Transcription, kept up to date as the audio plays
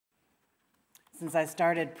Since I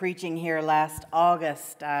started preaching here last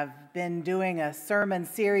August, I've been doing a sermon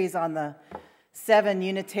series on the 7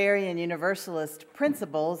 Unitarian Universalist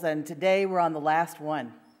principles, and today we're on the last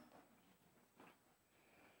one.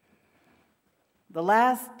 The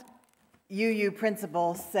last UU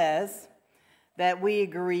principle says that we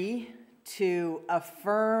agree to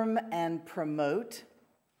affirm and promote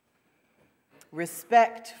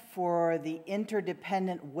respect for the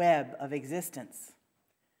interdependent web of existence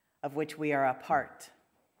of which we are a part.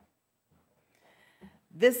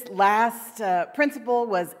 This last principle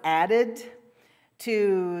was added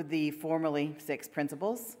to the formerly 6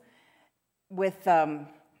 principles with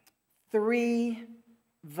 3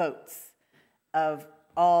 votes of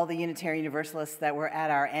all the Unitarian Universalists that were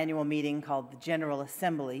at our annual meeting called the General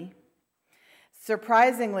Assembly.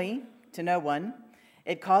 Surprisingly to no one,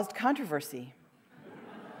 it caused controversy.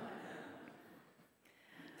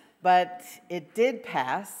 But it did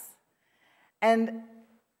pass, and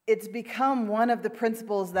it's become one of the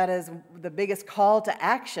principles that is the biggest call to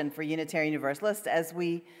action for Unitarian Universalists as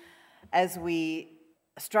we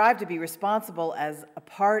strive to be responsible as a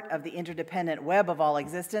part of the interdependent web of all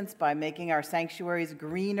existence by making our sanctuaries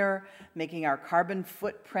greener, making our carbon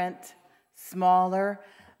footprint smaller,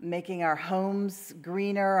 making our homes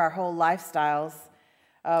greener, our whole lifestyles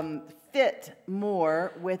fit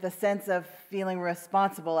more with a sense of feeling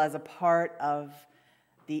responsible as a part of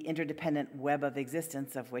the interdependent web of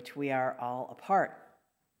existence of which we are all a part.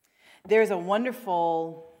 There's a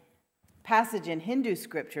wonderful passage in Hindu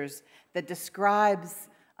scriptures that describes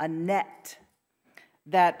a net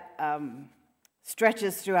that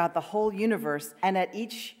stretches throughout the whole universe, and at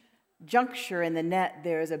each juncture in the net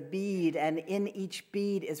there is a bead, and in each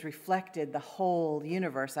bead is reflected the whole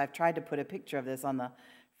universe. I've tried to put a picture of this on the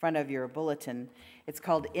front of your bulletin. It's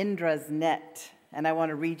called Indra's net, and I want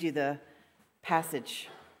to read you the passage.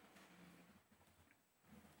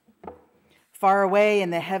 Far away in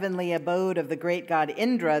the heavenly abode of the great god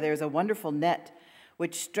Indra, there's a wonderful net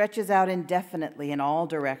which stretches out indefinitely in all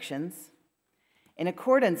directions. In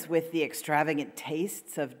accordance with the extravagant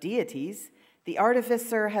tastes of deities, the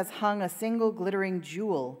artificer has hung a single glittering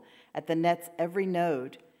jewel at the net's every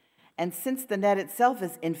node, and since the net itself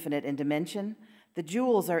is infinite in dimension, the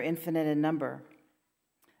jewels are infinite in number.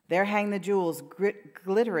 There hang the jewels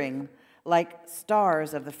glittering like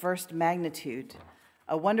stars of the first magnitude,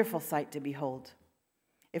 a wonderful sight to behold.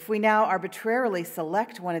 If we now arbitrarily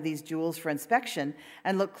select one of these jewels for inspection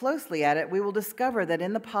and look closely at it, we will discover that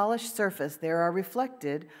in the polished surface there are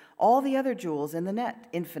reflected all the other jewels in the net,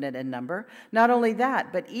 infinite in number. Not only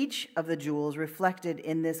that, but each of the jewels reflected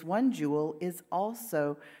in this one jewel is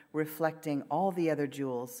also reflecting all the other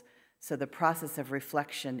jewels, so the process of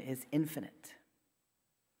reflection is infinite.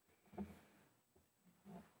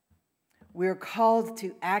 We're called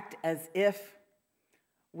to act as if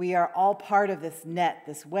we are all part of this net,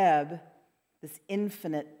 this web, this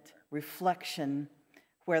infinite reflection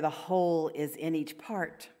where the whole is in each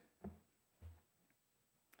part.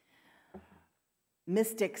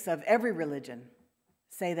 Mystics of every religion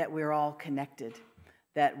say that we're all connected,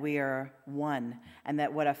 that we are one, and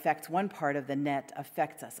that what affects one part of the net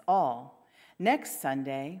affects us all. Next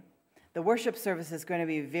Sunday, the worship service is going to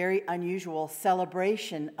be a very unusual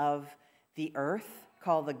celebration of the earth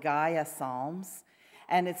called the Gaia Psalms.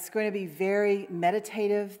 And it's going to be very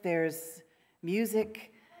meditative. There's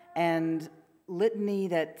music and litany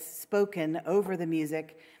that's spoken over the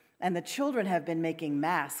music. And the children have been making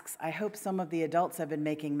masks. I hope some of the adults have been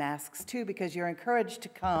making masks too, because you're encouraged to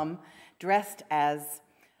come dressed as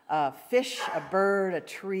a fish, a bird, a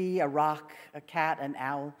tree, a rock, a cat, an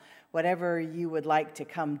owl, whatever you would like to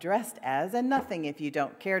come dressed as, and nothing if you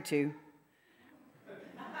don't care to.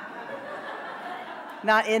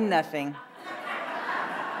 Not in nothing.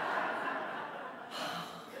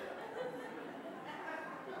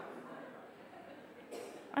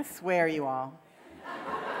 I swear, you all.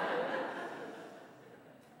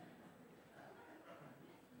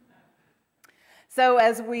 So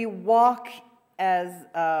as we walk as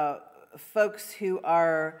folks who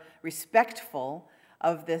are respectful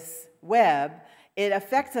of this web, it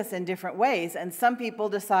affects us in different ways. And some people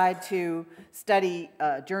decide to study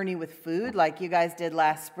Journey with Food, like you guys did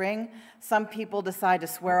last spring. Some people decide to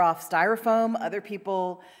swear off styrofoam. Other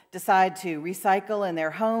people decide to recycle in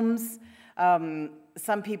their homes.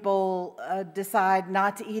 Some people decide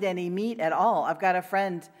not to eat any meat at all. I've got a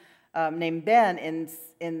friend named Ben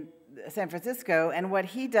in San Francisco, and what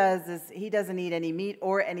he does is he doesn't eat any meat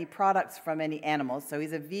or any products from any animals, so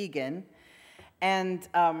he's a vegan. And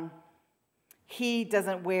he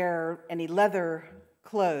doesn't wear any leather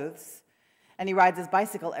clothes, and he rides his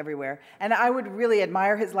bicycle everywhere. And I would really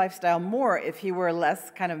admire his lifestyle more if he were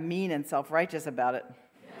less kind of mean and self-righteous about it.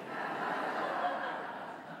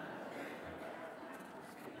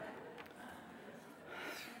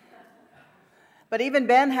 But even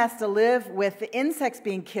Ben has to live with the insects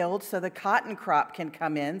being killed so the cotton crop can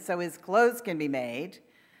come in, so his clothes can be made,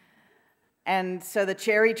 and so the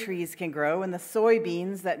cherry trees can grow, and the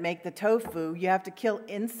soybeans that make the tofu. You have to kill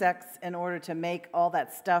insects in order to make all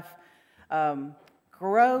that stuff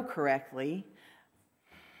grow correctly.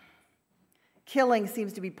 Killing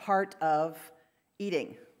seems to be part of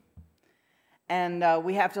eating, and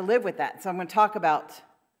we have to live with that. So I'm going to talk about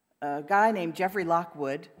a guy named Jeffrey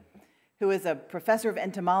Lockwood, who is a professor of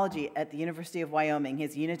entomology at the University of Wyoming.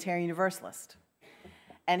 He's a Unitarian Universalist.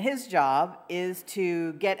 And his job is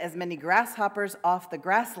to get as many grasshoppers off the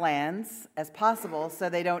grasslands as possible so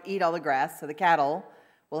they don't eat all the grass, so the cattle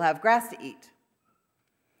will have grass to eat.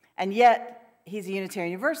 And yet, he's a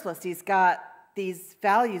Unitarian Universalist. He's got these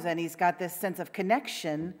values and he's got this sense of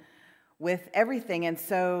connection with everything. And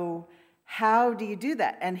so how do you do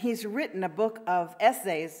that? And he's written a book of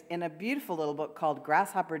essays in a beautiful little book called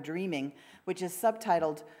Grasshopper Dreaming, which is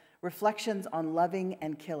subtitled Reflections on Loving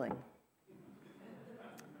and Killing.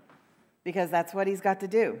 Because that's what he's got to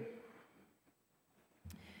do.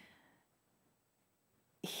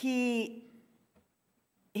 He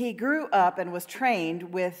grew up and was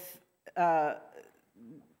trained with the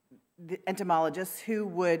entomologists who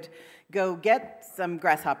would go get some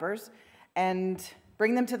grasshoppers and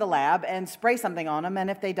bring them to the lab and spray something on them, and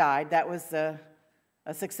if they died, that was a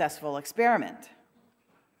successful experiment.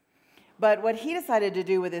 But what he decided to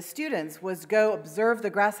do with his students was go observe the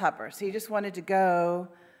grasshoppers. He just wanted to go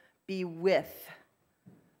be with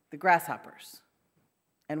the grasshoppers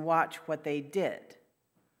and watch what they did.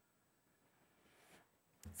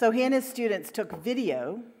 So he and his students took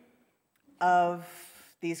video of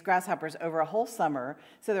these grasshoppers over a whole summer.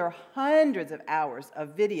 So there were hundreds of hours of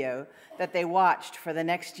video that they watched for the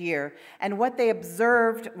next year. And what they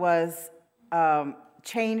observed was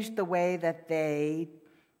changed the way that they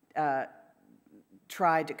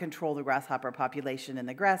tried to control the grasshopper population in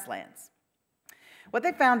the grasslands. What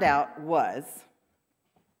they found out was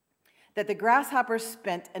that the grasshoppers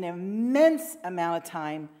spent an immense amount of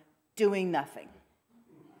time doing nothing.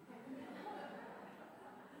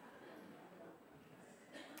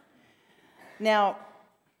 Now,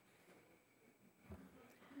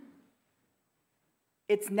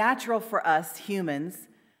 it's natural for us humans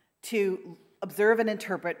to observe and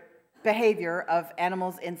interpret behavior of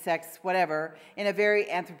animals, insects, whatever, in a very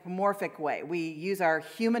anthropomorphic way. We use our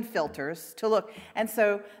human filters to look. And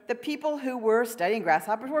so the people who were studying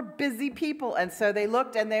grasshoppers were busy people. And so they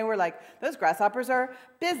looked and they were like, those grasshoppers are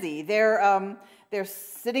busy. They're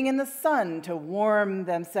sitting in the sun to warm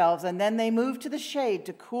themselves, and then they move to the shade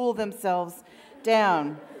to cool themselves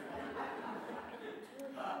down.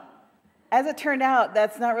 As it turned out,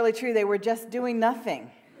 that's not really true. They were just doing nothing.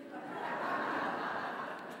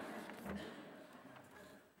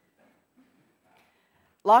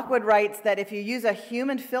 Lockwood writes that if you use a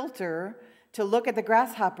human filter to look at the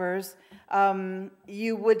grasshoppers,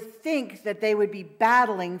 you would think that they would be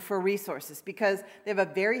battling for resources because they have a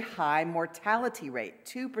very high mortality rate.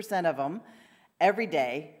 2% of them every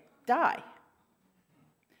day die.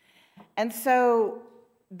 And so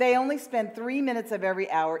they only spend 3 minutes of every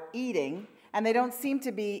hour eating, and they don't seem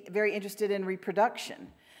to be very interested in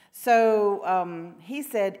reproduction. So he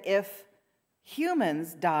said if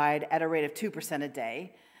humans died at a rate of 2% a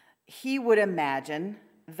day, he would imagine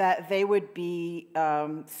that they would be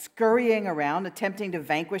scurrying around, attempting to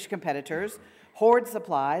vanquish competitors, hoard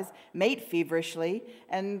supplies, mate feverishly,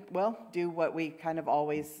 and, well, do what we kind of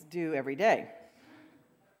always do every day.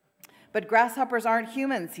 But grasshoppers aren't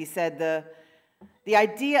humans, he said. The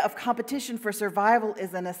idea of competition for survival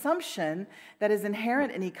is an assumption that is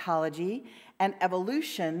inherent in ecology and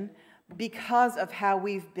evolution because of how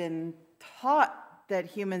we've been taught that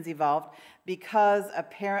humans evolved, because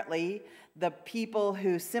apparently the people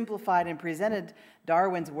who simplified and presented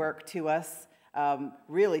Darwin's work to us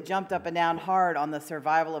really jumped up and down hard on the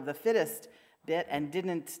survival of the fittest bit and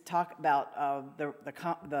didn't talk about the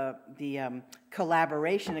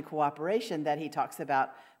collaboration and cooperation that he talks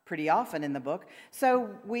about pretty often in the book.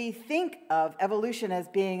 So we think of evolution as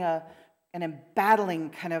being an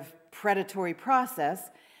embattling kind of predatory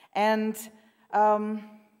process, and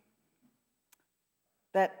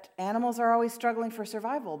that animals are always struggling for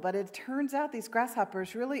survival. But it turns out these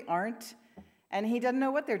grasshoppers really aren't, and he doesn't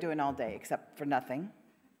know what they're doing all day except for nothing.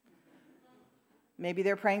 Maybe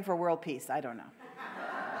they're praying for world peace. I don't know.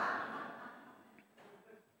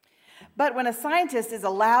 But when a scientist is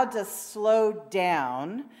allowed to slow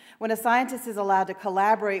down, when a scientist is allowed to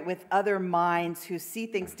collaborate with other minds who see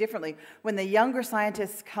things differently, when the younger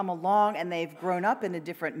scientists come along and they've grown up in a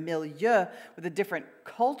different milieu with a different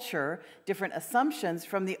culture, different assumptions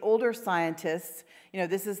from the older scientists,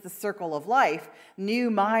 this is the circle of life.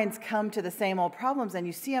 New minds come to the same old problems and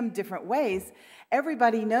you see them different ways.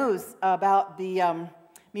 Everybody knows about the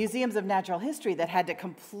museums of natural history that had to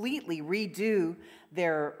completely redo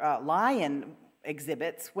their lion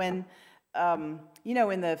exhibits when, in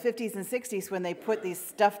the 50s and 60s, when they put these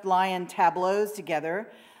stuffed lion tableaus together,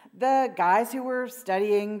 the guys who were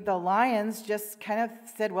studying the lions just kind of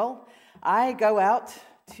said, well, I go out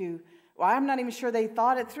to, I'm not even sure they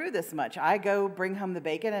thought it through this much. I go bring home the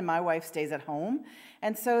bacon and my wife stays at home.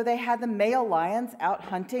 And so they had the male lions out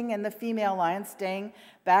hunting and the female lions staying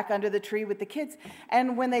back under the tree with the kids.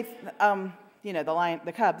 And when they,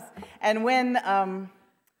 the cubs, and when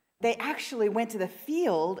they actually went to the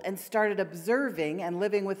field and started observing and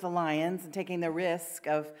living with the lions and taking the risk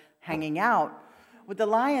of hanging out with the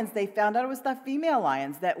lions, they found out it was the female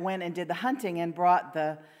lions that went and did the hunting and brought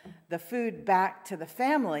the food back to the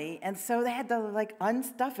family. And so they had to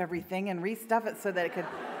unstuff everything and restuff it so that it could,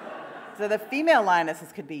 so the female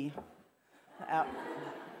lionesses could be out.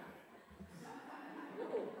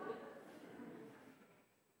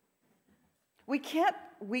 We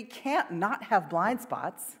can't not have blind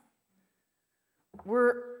spots.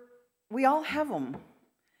 We all have them.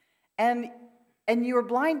 And you're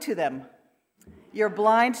blind to them. You're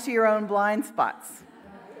blind to your own blind spots.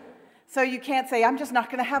 So you can't say, I'm just not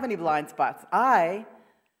going to have any blind spots. I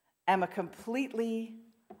am a completely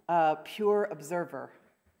pure observer.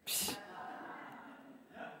 Psh.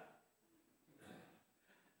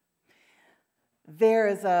 There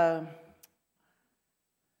is a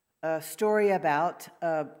story about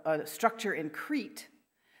a structure in Crete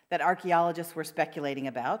that archaeologists were speculating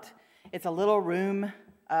about. It's a little room.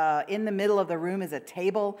 In the middle of the room is a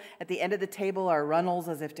table. At the end of the table are runnels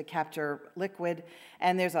as if to capture liquid.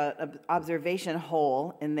 And there's an observation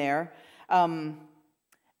hole in there.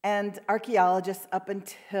 And archaeologists up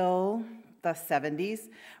until the 70s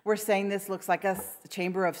were saying this looks like a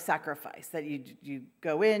chamber of sacrifice, that you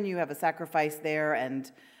go in, you have a sacrifice there,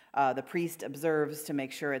 and the priest observes to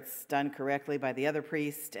make sure it's done correctly by the other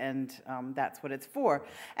priest, and that's what it's for.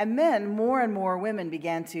 And then more and more women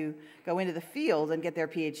began to go into the field and get their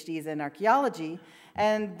PhDs in archaeology,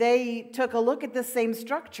 and they took a look at the same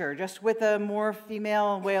structure, just with a more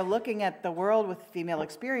female way of looking at the world, with female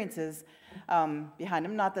experiences behind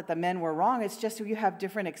them. Not that the men were wrong, it's just you have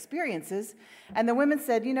different experiences. And the women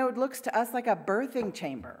said, it looks to us like a birthing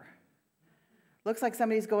chamber. Looks like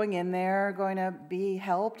somebody's going in there, going to be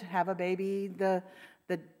helped, have a baby. The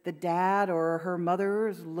dad or her mother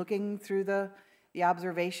is looking through the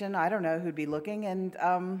observation. I don't know who'd be looking. And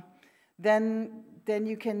then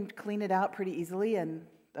you can clean it out pretty easily, and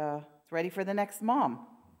it's ready for the next mom.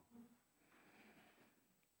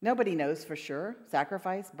 Nobody knows for sure.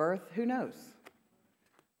 Sacrifice, birth, who knows?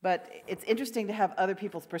 But it's interesting to have other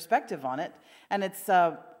people's perspective on it, and it's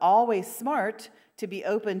always smart to be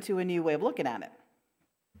open to a new way of looking at it.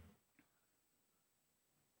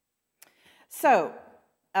 So,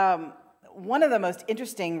 one of the most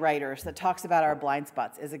interesting writers that talks about our blind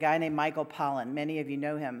spots is a guy named Michael Pollan. Many of you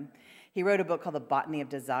know him. He wrote a book called The Botany of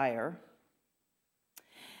Desire,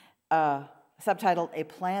 subtitled A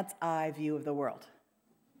Plant's Eye View of the World.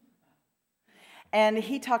 And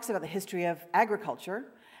he talks about the history of agriculture,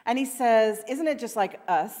 and he says, isn't it just like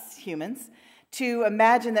us humans to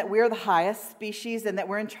imagine that we're the highest species and that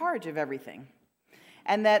we're in charge of everything,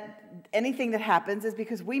 and that anything that happens is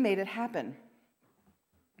because we made it happen?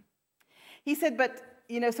 He said, but,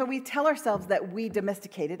 so we tell ourselves that we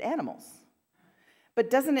domesticated animals, but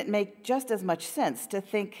doesn't it make just as much sense to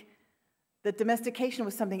think that domestication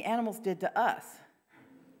was something animals did to us?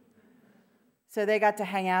 So they got to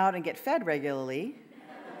hang out and get fed regularly,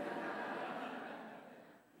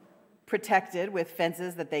 protected with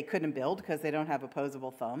fences that they couldn't build because they don't have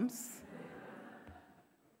opposable thumbs.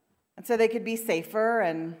 And so they could be safer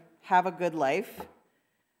and have a good life.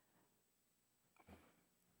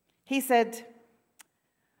 He said,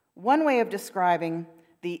 one way of describing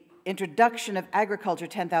the introduction of agriculture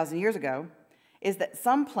 10,000 years ago is that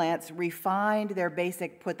some plants refined their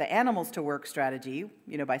basic put the animals to work strategy,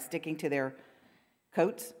 by sticking to their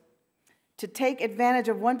coats, to take advantage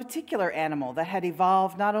of one particular animal that had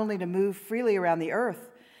evolved not only to move freely around the earth,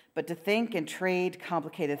 but to think and trade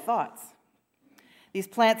complicated thoughts. These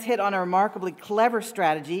plants hit on a remarkably clever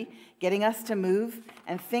strategy, getting us to move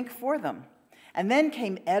and think for them. And then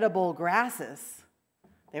came edible grasses.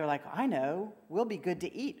 They were like, I know, we'll be good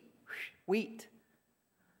to eat. wheat.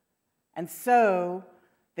 And so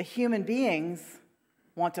the human beings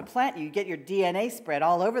want to plant you. You get your DNA spread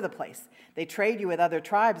all over the place. They trade you with other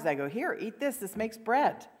tribes. They go, here, eat this. This makes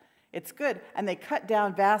bread. It's good. And they cut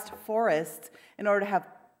down vast forests in order to have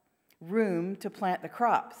room to plant the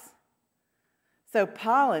crops. So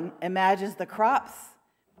pollen imagines the crops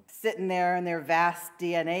sitting there in their vast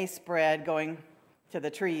DNA spread going to the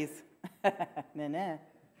trees. Nah.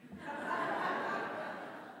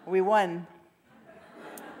 We won.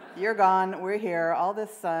 You're gone. We're here. All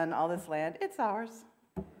this sun, all this land, it's ours.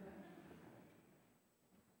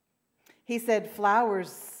 He said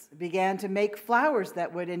flowers began to make flowers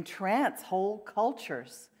that would entrance whole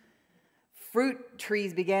cultures. Fruit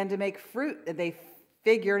trees began to make fruit, and they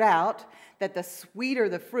figured out that the sweeter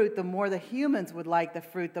the fruit, the more the humans would like the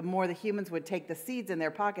fruit, the more the humans would take the seeds in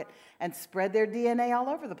their pocket and spread their DNA all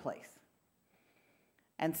over the place.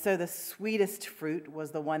 And so the sweetest fruit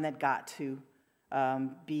was the one that got to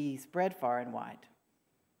be spread far and wide.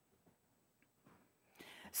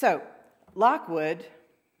 So Lockwood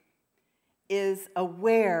is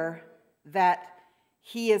aware that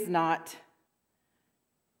he is not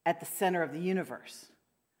at the center of the universe.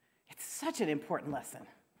 It's such an important lesson.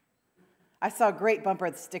 I saw a great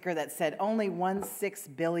bumper sticker that said, only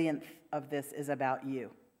 1/6 billionth of this is about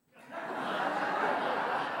you.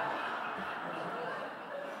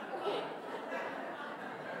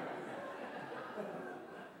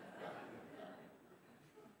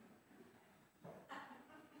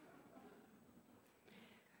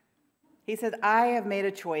 He said, I have made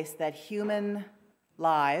a choice that human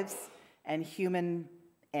lives and human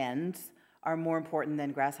ends are more important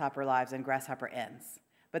than grasshopper lives and grasshopper ends.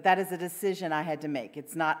 But that is a decision I had to make.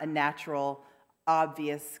 It's not a natural,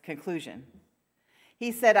 obvious conclusion.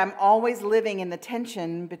 He said, I'm always living in the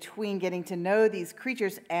tension between getting to know these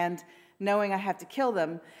creatures and knowing I have to kill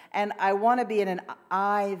them. And I want to be in an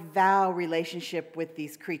I-thou relationship with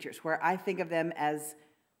these creatures, where I think of them as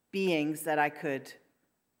beings that I could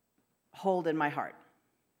hold in my heart.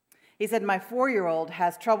 He said, my 4-year-old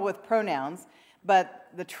has trouble with pronouns, but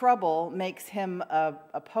the trouble makes him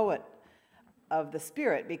a poet of the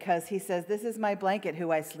spirit, because he says, this is my blanket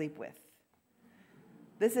who I sleep with.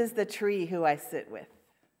 This is the tree who I sit with.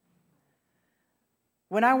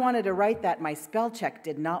 When I wanted to write that, my spell check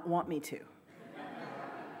did not want me to.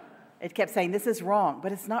 It kept saying, this is wrong,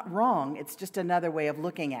 but it's not wrong. It's just another way of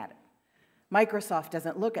looking at it. Microsoft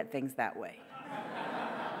doesn't look at things that way.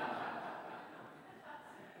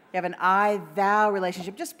 You have an I-thou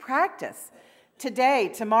relationship. Just practice.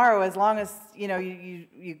 Today, tomorrow, as long as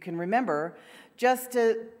you can remember, just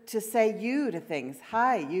to say you to things.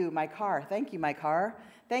 Hi, you, my car. Thank you, my car.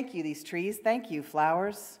 Thank you, these trees. Thank you,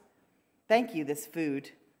 flowers. Thank you, this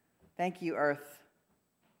food. Thank you, earth.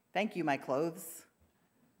 Thank you, my clothes.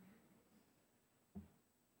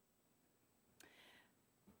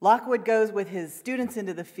 Lockwood goes with his students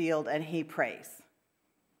into the field and he prays.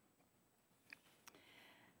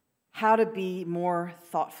 How to be more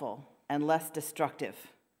thoughtful and less destructive.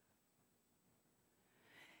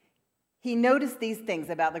 He noticed these things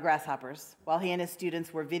about the grasshoppers while he and his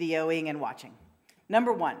students were videoing and watching.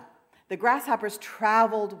 Number one, the grasshoppers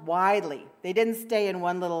traveled widely. They didn't stay in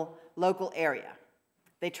one little local area.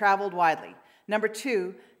 They traveled widely. Number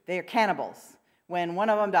two, they are cannibals. When one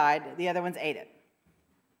of them died, the other ones ate it.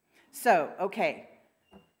 So, okay,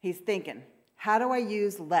 he's thinking, how do I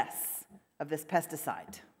use less of this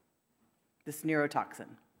pesticide, this neurotoxin?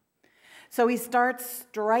 So he starts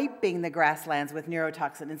striping the grasslands with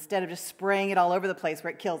neurotoxin instead of just spraying it all over the place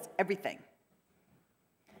where it kills everything.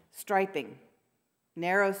 Striping,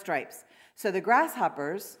 narrow stripes. So the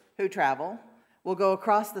grasshoppers who travel will go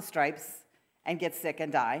across the stripes and get sick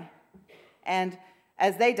and die. And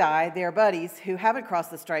as they die, their buddies who haven't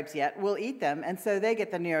crossed the stripes yet will eat them, and so they get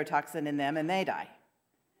the neurotoxin in them and they die.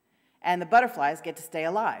 And the butterflies get to stay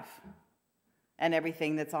alive. And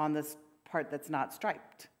everything that's on this part that's not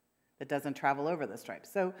striped, that doesn't travel over the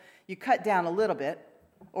stripes. So you cut down a little bit,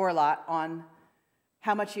 or a lot, on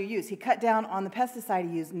how much you use. He cut down on the pesticide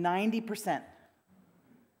he used 90%.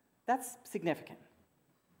 That's significant.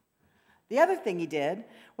 The other thing he did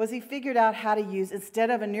was he figured out how to use, instead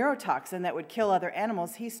of a neurotoxin that would kill other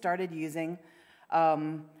animals, he started using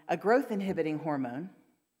a growth-inhibiting hormone.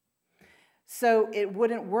 So it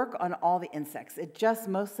wouldn't work on all the insects. It just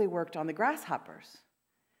mostly worked on the grasshoppers.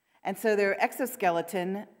 And so their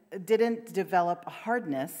exoskeleton didn't develop a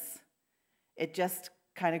hardness. It just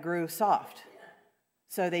kind of grew soft.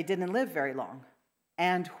 So they didn't live very long.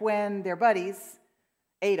 And when their buddies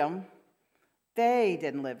ate them, they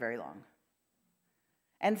didn't live very long.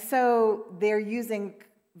 And so they're using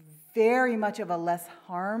very much of a less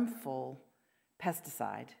harmful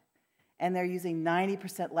pesticide, and they're using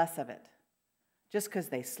 90% less of it, just because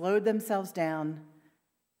they slowed themselves down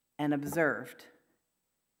and observed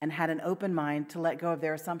and had an open mind to let go of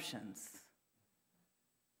their assumptions.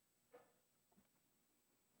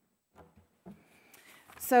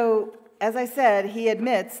 So, as I said, he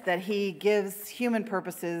admits that he gives human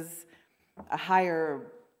purposes a higher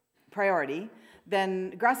priority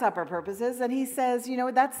than grasshopper purposes, and he says, you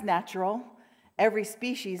know, that's natural. Every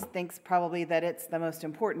species thinks probably that it's the most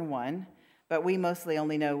important one, but we mostly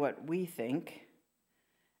only know what we think.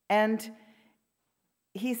 And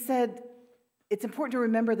he said, it's important to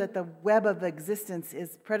remember that the web of existence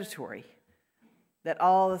is predatory, that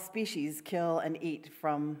all the species kill and eat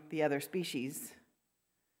from the other species.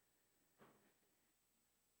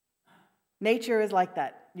 Nature is like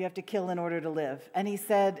that. You have to kill in order to live. And he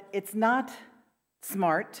said, it's not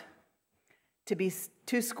smart to be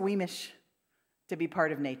too squeamish to be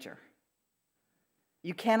part of nature.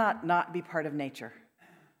 You cannot not be part of nature.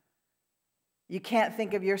 You can't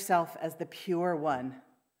think of yourself as the pure one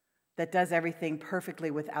that does everything perfectly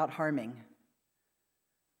without harming.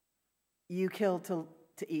 You kill to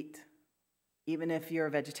eat, even if you're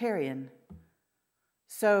a vegetarian.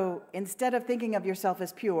 So instead of thinking of yourself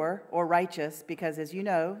as pure or righteous, because as you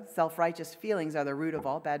know, self-righteous feelings are the root of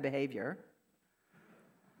all bad behavior,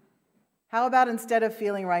 how about instead of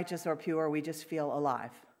feeling righteous or pure, we just feel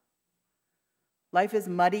alive? Life is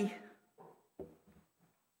muddy,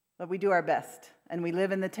 but we do our best, and we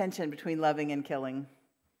live in the tension between loving and killing.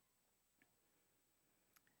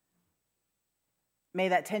 May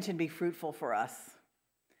that tension be fruitful for us.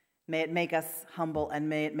 May it make us humble, and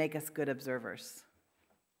may it make us good observers.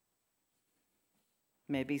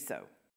 May it be so.